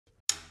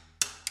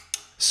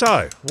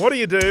So, what do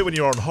you do when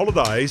you're on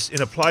holidays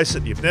in a place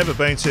that you've never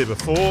been to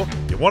before,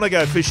 you want to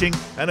go fishing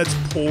and it's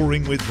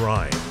pouring with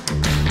rain?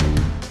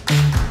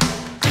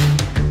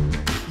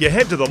 You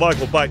head to the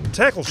local bait and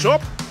tackle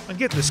shop and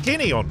get the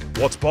skinny on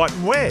what's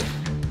biting where.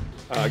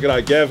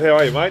 G'day Gav, how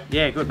are you mate?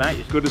 Yeah, good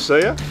mate. Good to see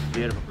you.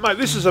 Beautiful. Mate,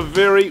 this is a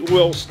very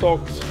well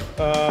stocked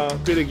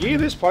bit of gear,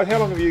 this place. How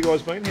long have you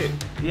guys been here?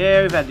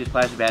 Yeah, we've had this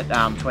place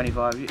about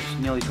 25 years,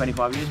 nearly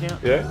 25 years now.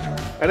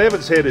 Yeah, and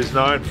Evans Head is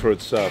known for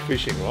its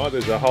fishing, right?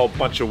 There's a whole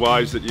bunch of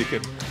ways that you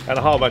can, and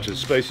a whole bunch of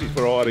species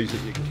varieties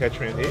that you can catch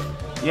around here.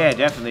 Yeah,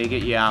 definitely. You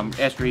get your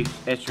estuary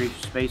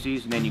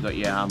species, and then you got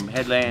your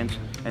headlands,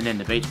 and then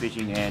the beach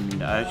fishing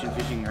and ocean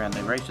fishing around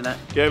the reefs and that.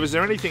 Gav, is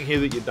there anything here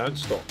that you don't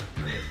stock?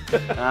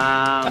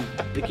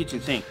 The kitchen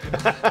sink.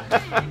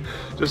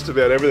 Just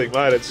about everything,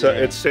 mate.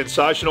 It's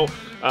sensational.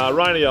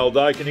 Rainy old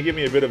day. Can you give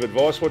me a bit of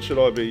advice? What should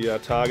I be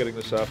targeting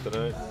this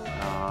afternoon?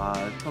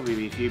 Probably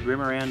be a few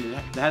brim around.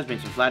 There has been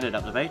some flathead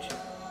up the beach,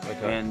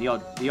 okay, and the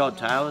odd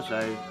tailor.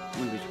 So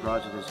wouldn't be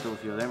surprised if there's still a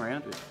few of them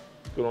around.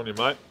 Good on you,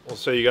 mate. Well,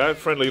 see you go.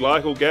 Friendly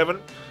local, Gavin.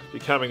 If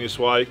you're coming this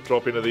way,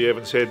 drop into the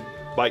Evans Head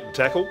bait and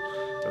tackle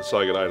and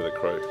say good day to the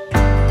crew.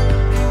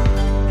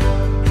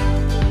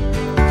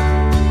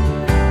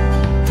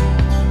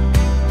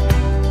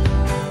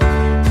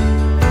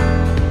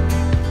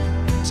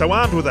 So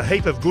armed with a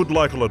heap of good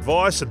local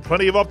advice and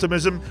plenty of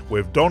optimism,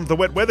 we've donned the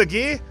wet weather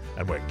gear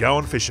and we're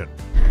going fishing.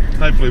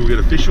 Hopefully we'll get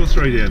a fish or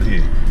three down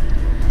here.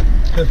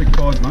 Perfect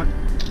tide, mate.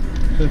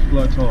 Perfect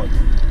low tide.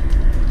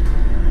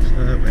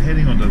 So we're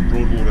heading on to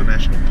Broadwater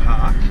National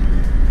Park.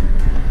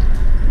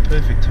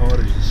 Perfect tide,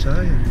 as you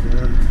say,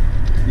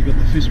 and You got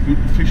the fish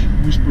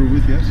whisperer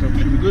with you, so it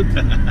should be good.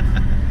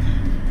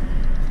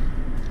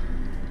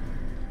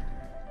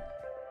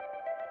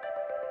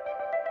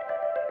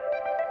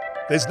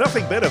 There's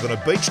nothing better than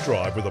a beach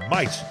drive with a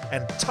mate,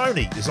 and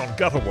Tony is on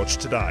gutter watch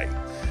today.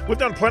 We've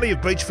done plenty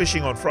of beach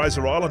fishing on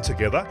Fraser Island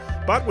together,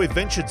 but we've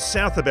ventured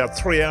south about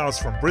 3 hours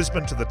from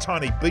Brisbane to the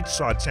tiny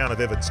beachside town of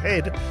Evans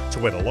Head to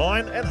wet a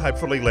line and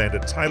hopefully land a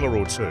tailor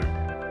or two.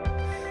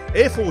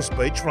 Airforce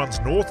Beach runs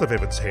north of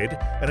Evans Head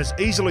and is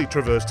easily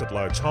traversed at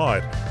low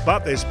tide,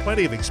 but there's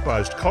plenty of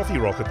exposed coffee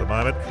rock at the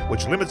moment,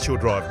 which limits your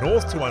drive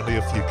north to only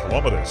a few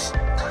kilometres.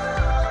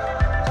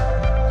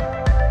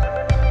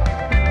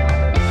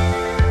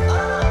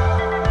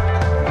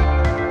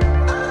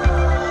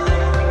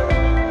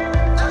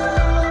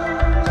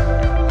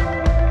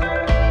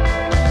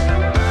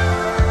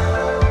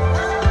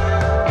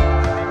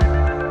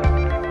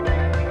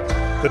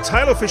 The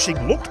tailor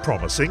fishing looked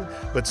promising,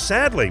 but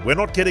sadly we're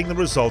not getting the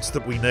results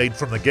that we need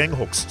from the gang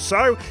hooks,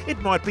 so it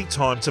might be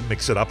time to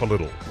mix it up a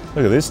little.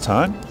 look at this,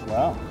 Tone.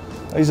 Wow.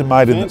 These are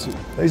made in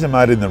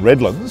the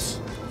Redlands,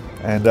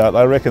 and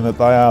they reckon that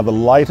they are the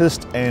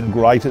latest and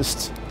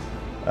greatest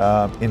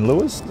in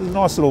lures. There's a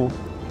nice little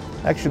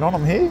action on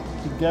them here.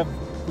 Did Gav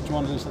put you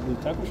onto this at the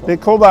tackle shop? They're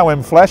called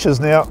OM flashes.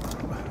 Now,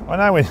 I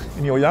know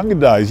in your younger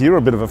days you were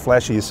a bit of a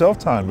flasher yourself,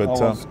 Tone, but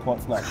I was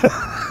quite flash.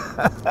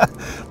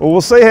 well,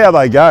 we'll see how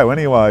they go.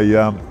 Anyway,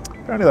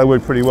 apparently they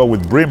work pretty well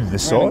with brim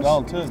this size. Green and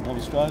gold too, of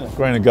Australia.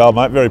 Green and gold,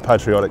 mate. Very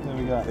patriotic. There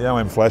we go. The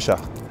OM flasher,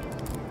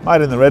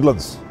 made in the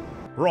Redlands.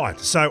 Right,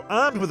 so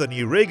armed with a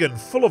new rig and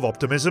full of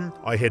optimism,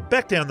 I head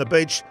back down the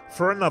beach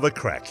for another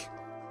crack.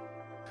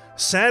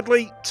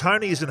 Sadly,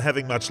 Tony isn't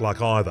having much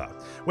luck either.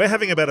 We're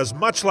having about as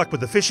much luck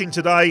with the fishing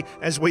today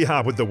as we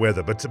are with the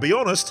weather, but to be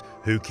honest,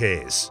 who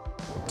cares?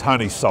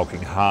 Tony's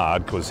sulking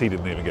hard because he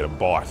didn't even get a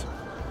bite.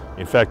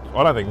 In fact,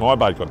 I don't think my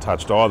bait got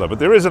touched either, but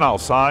there is an old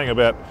saying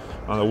about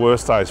one of the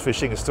worst days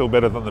fishing is still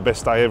better than the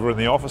best day ever in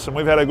the office, and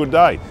we've had a good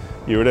day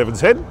here at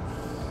Evans Head.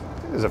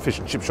 There's a fish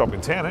and chip shop in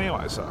town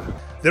anyway, so.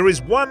 There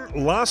is one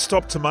last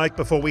stop to make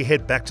before we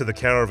head back to the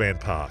caravan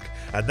park,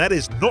 and that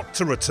is not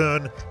to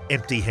return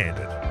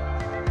empty-handed.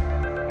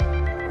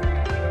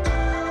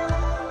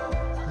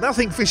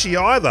 Nothing fishy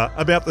either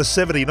about the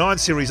 79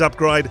 series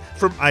upgrade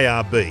from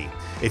ARB.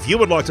 If you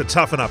would like to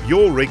toughen up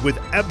your rig with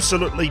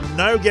absolutely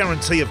no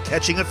guarantee of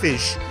catching a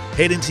fish,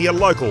 head into your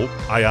local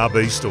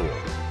ARB store.